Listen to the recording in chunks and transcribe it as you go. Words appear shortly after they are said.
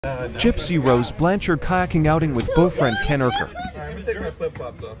Gypsy Rose Blanchard kayaking outing with boyfriend Ken Urker. Alright, let me take my flip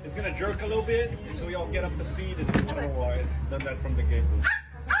flops off. It's gonna jerk a little bit until we all get up to speed, and I don't know why it's done that from the gate.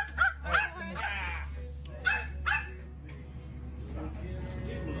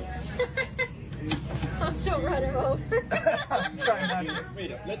 Don't run him over. I'm trying not to.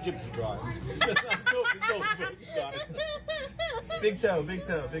 Wait up, let Gypsy drive. Got it. Big toe, big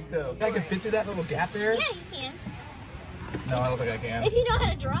toe, big toe. I can fit through that little gap there? Yeah, you can. No, I don't think I can. If you know how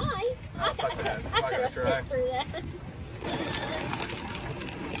to drive. Oh, fuck that. I I'm not could gonna have try. fit through that.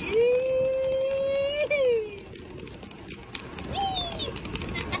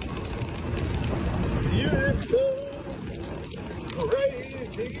 Beautiful,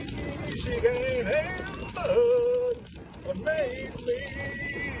 crazy, she can't help but amaze me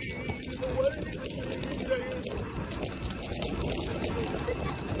the way she dance.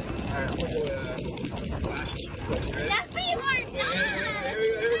 Alright, I'm gonna go splash. Ready? That's me, Mark. Here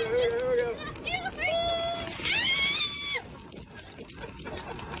we go.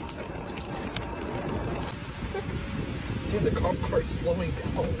 Dude, the cop car's slowing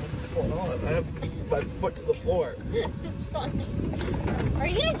down. What's going on? I have my foot to the floor. It's funny. Are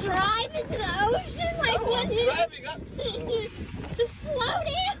you gonna drive into the ocean? Like No, what? I'm driving up to Just slow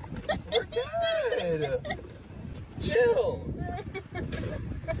down. We're good. Chill.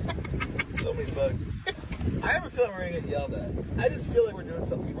 So many bugs. I have a feeling we're gonna get yelled at. I just feel like we're doing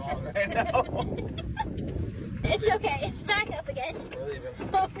something wrong right now. It's okay. It's back up again. We're leaving.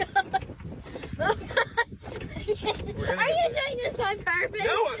 Oh god. Oh god. Are you doing this on purpose?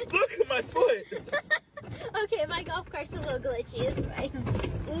 No, look at my foot. Okay, my golf cart's a little glitchy. It's fine.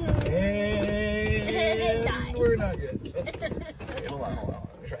 And Die. we're not good. Okay, hold on.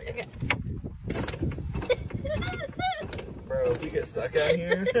 Let me try again. Bro, if we get stuck out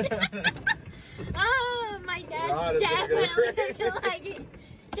here. Oh, my God, dad's it's gonna go definitely gonna crazy. be like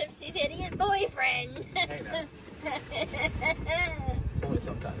Gypsy's idiot boyfriend. Hey, now. It's only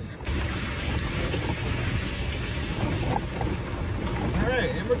sometimes.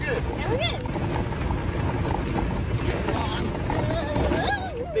 Alright, and we're good. And we're good.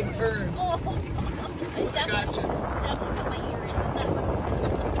 Big turn. Oh, I definitely got my ears with that one.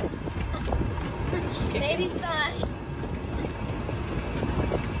 Baby's fine.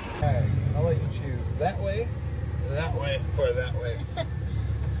 Alright, I'll let you choose. That way, or that way.